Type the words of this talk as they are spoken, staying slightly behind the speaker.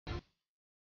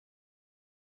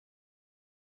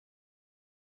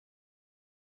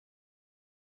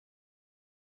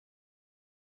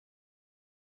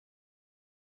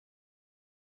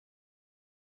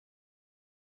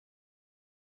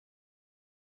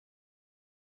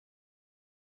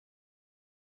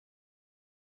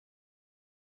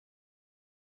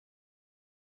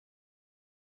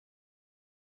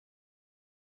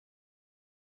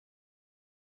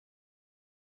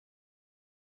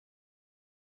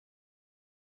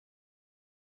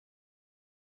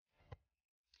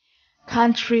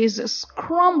Countries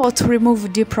scramble to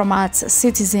remove diplomats,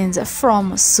 citizens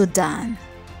from Sudan.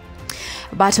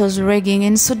 Battles raging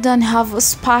in Sudan have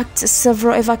sparked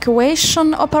several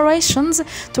evacuation operations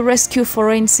to rescue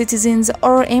foreign citizens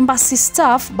or embassy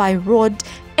staff by road,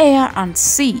 air and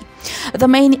sea. The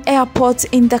main airport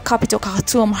in the capital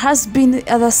Khartoum has been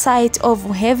the site of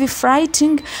heavy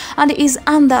fighting and is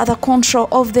under the control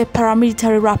of the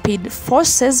paramilitary rapid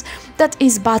forces that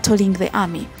is battling the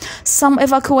army. Some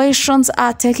evacuations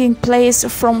are taking place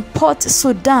from Port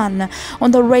Sudan on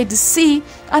the Red Sea,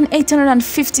 an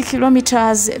 850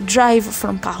 kilometers drive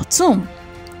from Khartoum.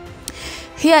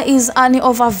 Here is an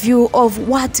overview of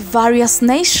what various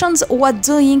nations were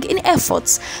doing in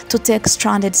efforts to take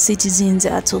stranded citizens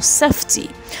to safety.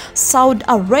 Saudi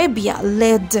Arabia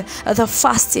led the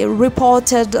first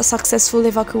reported successful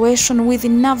evacuation with a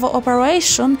naval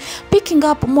operation, picking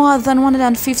up more than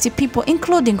 150 people,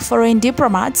 including foreign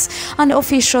diplomats and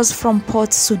officials from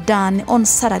Port Sudan on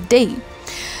Saturday.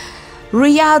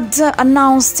 Riyadh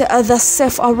announced the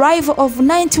safe arrival of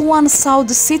 91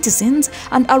 Saudi citizens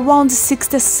and around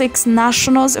 66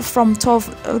 nationals from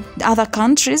 12 other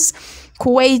countries: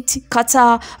 Kuwait,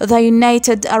 Qatar, the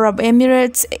United Arab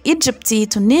Emirates, Egypt,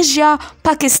 Tunisia,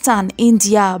 Pakistan,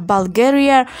 India,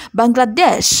 Bulgaria,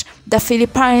 Bangladesh, the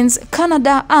Philippines,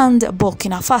 Canada, and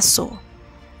Burkina Faso.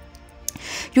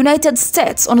 United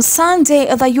States. On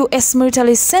Sunday, the U.S.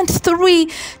 military sent 3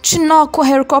 Chinook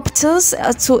helicopters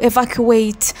to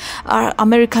evacuate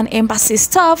American embassy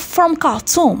staff from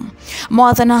Khartoum.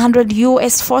 More than 100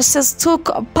 U.S. forces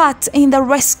took part in the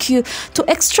rescue to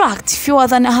extract fewer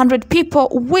than 100 people,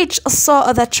 which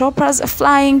saw the choppers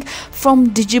flying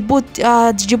from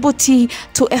Djibouti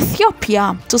to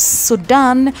Ethiopia to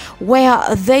Sudan,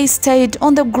 where they stayed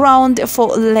on the ground for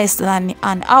less than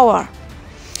an hour.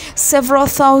 Several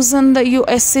thousand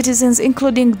U.S. citizens,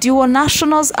 including dual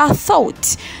nationals, are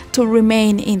thought to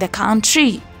remain in the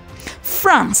country.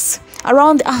 France.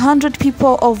 Around 100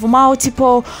 people of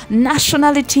multiple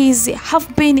nationalities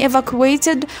have been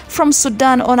evacuated from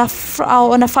Sudan on a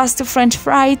fast French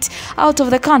flight out of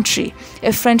the country,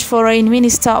 a French foreign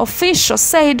minister official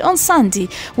said on Sunday,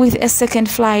 with a second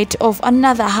flight of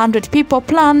another 100 people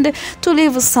planned to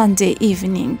leave Sunday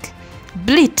evening.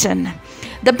 Britain.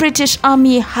 The British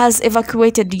Army has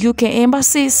evacuated UK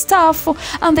embassy staff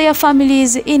and their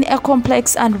families in a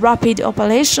complex and rapid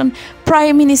operation,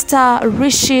 Prime Minister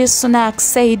Rishi Sunak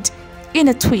said in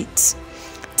a tweet.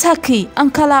 Turkey.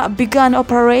 Ankara began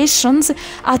operations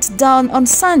at dawn on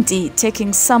Sunday,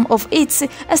 taking some of its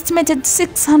estimated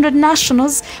 600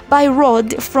 nationals by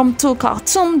road from 2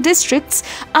 Khartoum districts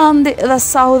and the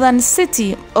southern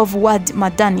city of Wad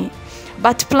Madani.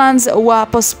 But plans were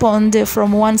postponed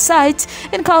from one site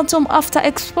in Khartoum after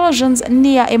explosions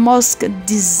near a mosque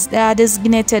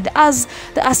designated as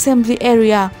the assembly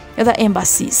area, the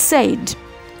embassy said.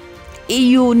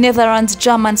 EU, Netherlands,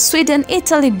 Germany, Sweden,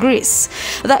 Italy, Greece.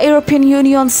 The European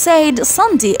Union said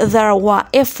Sunday there were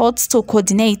efforts to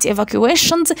coordinate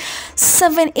evacuations.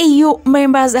 7 EU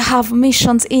members have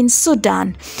missions in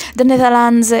Sudan. The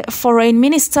Netherlands Foreign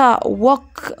Minister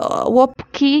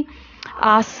Wopke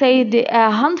said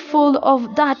a handful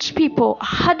of Dutch people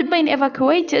had been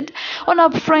evacuated on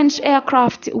a French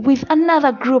aircraft, with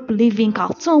another group leaving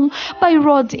Khartoum by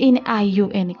road in a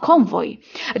UN convoy.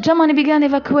 Germany began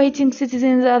evacuating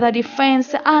citizens. The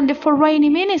defense and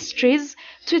foreign ministries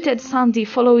tweeted Sunday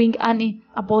following an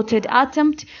aborted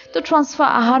attempt to transfer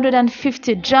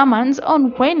 150 Germans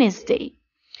on Wednesday.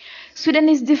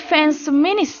 Sudanese defense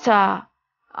minister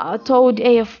told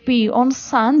AFP on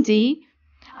Sunday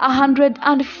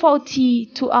 140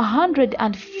 to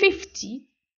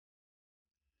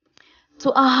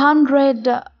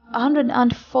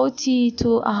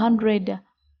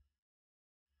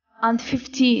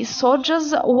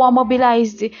soldiers were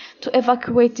mobilized to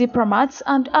evacuate diplomats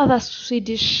and other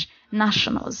Swedish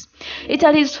nationals.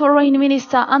 Italy's foreign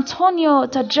minister Antonio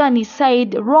Tajani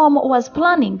said Rome was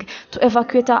planning to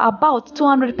evacuate about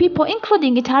 200 people,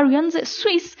 including Italians,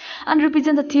 Swiss, and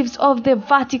representatives of the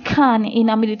Vatican, in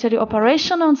a military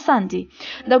operation on Sunday.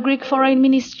 The Greek Foreign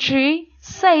Ministry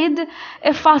said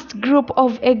a first group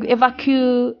of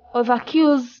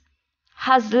evacuees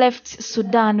has left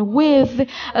Sudan with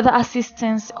the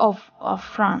assistance of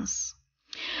France.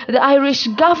 The Irish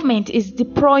government is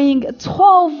deploying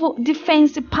 12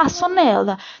 defense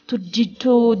personnel to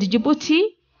Djibouti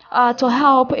to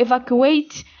help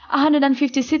evacuate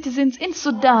 150 citizens in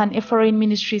Sudan, a foreign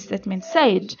ministry statement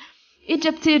said.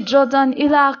 Egypt, Jordan,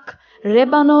 Iraq,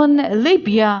 Lebanon,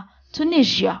 Libya,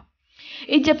 Tunisia.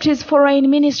 Egypt's foreign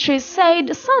ministry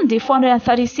said Sunday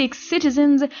 436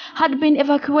 citizens had been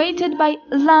evacuated by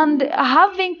land,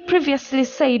 having previously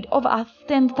said over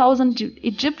 10,000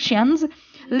 Egyptians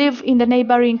live in the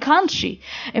neighboring country.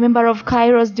 A member of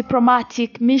Cairo's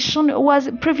diplomatic mission was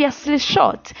previously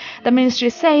shot, the ministry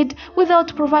said,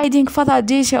 without providing further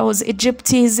details.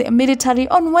 Egypt's military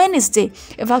on Wednesday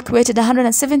evacuated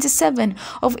 177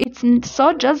 of its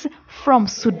soldiers from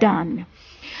Sudan.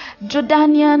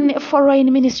 Jordanian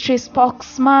Foreign Ministry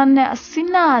spokesman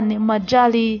Sinan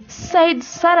Majali said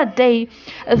Saturday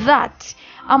that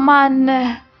Amman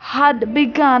had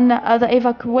begun the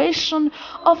evacuation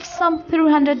of some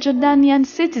 300 Jordanian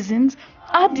citizens,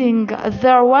 adding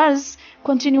there was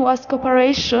continuous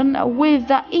cooperation with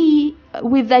the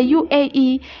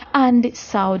UAE and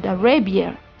Saudi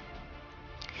Arabia.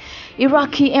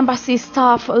 Iraqi embassy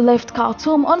staff left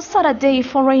Khartoum on Saturday,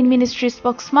 Foreign Ministry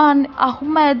spokesman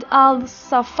Ahmed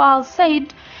Al-Safal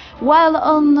said, while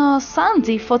on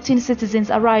Sunday 14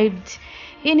 citizens arrived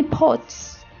in Port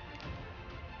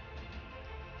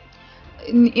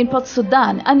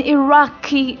Sudan. An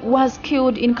Iraqi was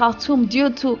killed in Khartoum due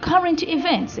to current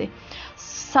events,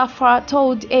 Safar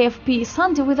told AFP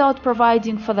Sunday without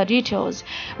providing further details.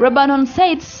 Lebanon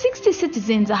said 60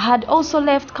 citizens had also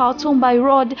left Khartoum by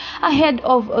road ahead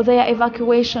of their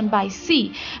evacuation by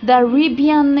sea. The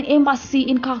Arabian embassy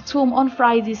in Khartoum on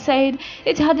Friday said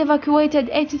it had evacuated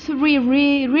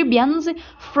 83 Libyans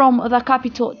from the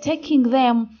capital, taking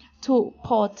them to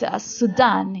Port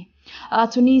Sudan.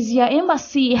 Tunisia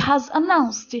embassy has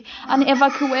announced an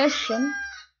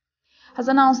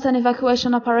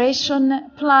evacuation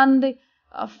operation planned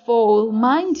for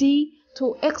Monday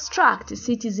to extract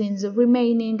citizens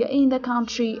remaining in the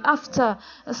country after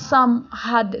some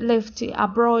had left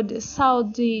aboard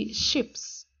Saudi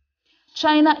ships.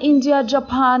 China, India,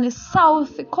 Japan,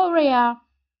 South Korea,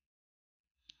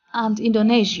 and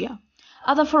Indonesia.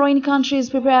 Other foreign countries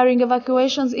preparing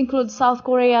evacuations include South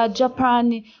Korea,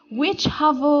 Japan, which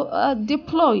have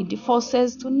deployed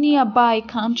forces to nearby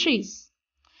countries.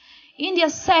 India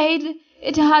said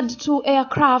it had 2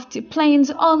 aircraft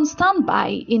planes on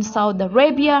standby in Saudi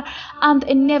Arabia and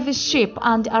a Navy ship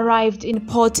and arrived in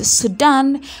Port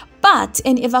Sudan, but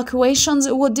any evacuations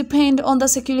would depend on the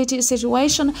security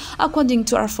situation, according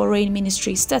to our foreign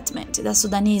ministry statement. The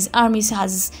Sudanese army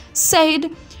has said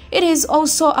it is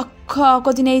also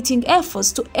coordinating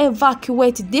efforts to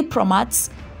evacuate diplomats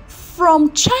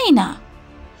from China.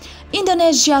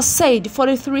 Indonesia said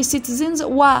 43 citizens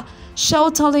were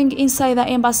sheltering inside the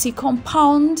embassy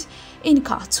compound in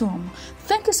Khartoum.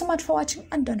 Thank you so much for watching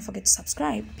and don't forget to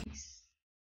subscribe.